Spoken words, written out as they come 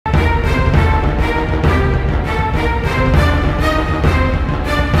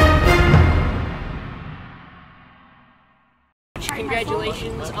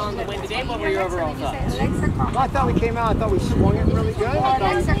on the win today. What were your overall thoughts? Well, I thought we came out. I thought we swung it really good. I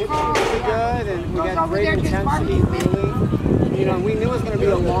thought we pitched it really good, and we had great intensity. Really, you know, we knew it was going to be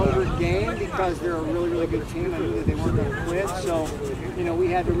a longer game because they're a really, really good team. I knew that they weren't going to quit. So, you know, we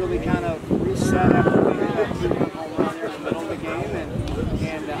had to really kind of reset after we hit that 3-run home run there in the middle of the game,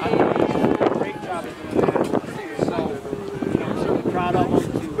 and I thought we did a great job of doing that. So, you know, I'm certainly proud of them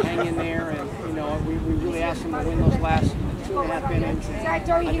to hang in there, and you know, we really asked them to win those last 2.5 innings, and I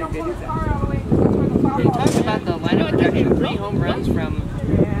think they did that. You talked about the lineup production, 3 home runs from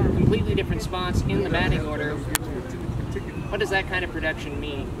completely different spots in the batting order. What does that kind of production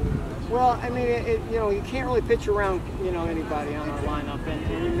mean? Well, I mean, you know, you can't really pitch around, you know, anybody on our lineup,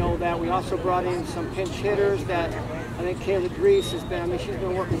 and we know that. We also brought in some pinch hitters that I think Kayla Grease has been. I mean, she's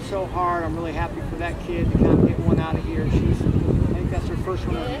been working so hard. I'm really happy for that kid to kind of get one out of here. I think that's her first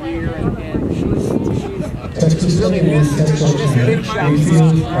one of the year, and she's really missed big shots for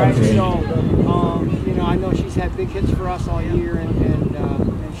us, right? So, you know, I know she's had big hits for us all year, and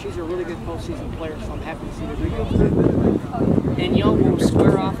she's a really good postseason player, so I'm happy to see her do. And y'all will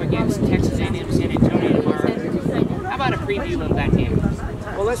square off against Texas A&M San Antonio tomorrow. How about a preview of that game?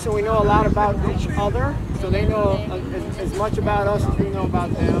 Well, listen, we know a lot about each other, so they know as much about us as we know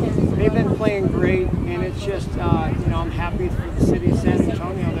about them. They've been playing great, and it's just, you know, I'm happy for the city of San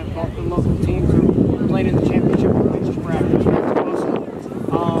Antonio that both the local teams are playing in the championship pitchers bracket.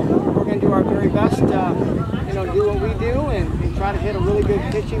 We're going to do our very best to, you know, do what we do and try to hit a really good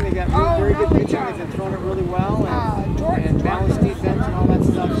pitching. They got very good pitching. They've been throwing it really well, and balanced defense and all that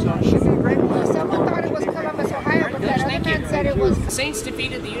stuff. So it should be a great one. Someone thought it was Columbus, Ohio, but the other man said it was. The Saints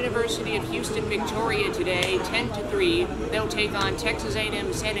defeated the University of Houston Victoria today, 10-3. They'll take on Texas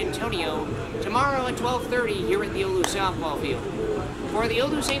A&M San Antonio tomorrow at 12:30 here at the OLLU softball field. For the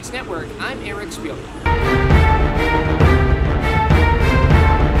OLLU Saints Network, I'm Eric Spielman.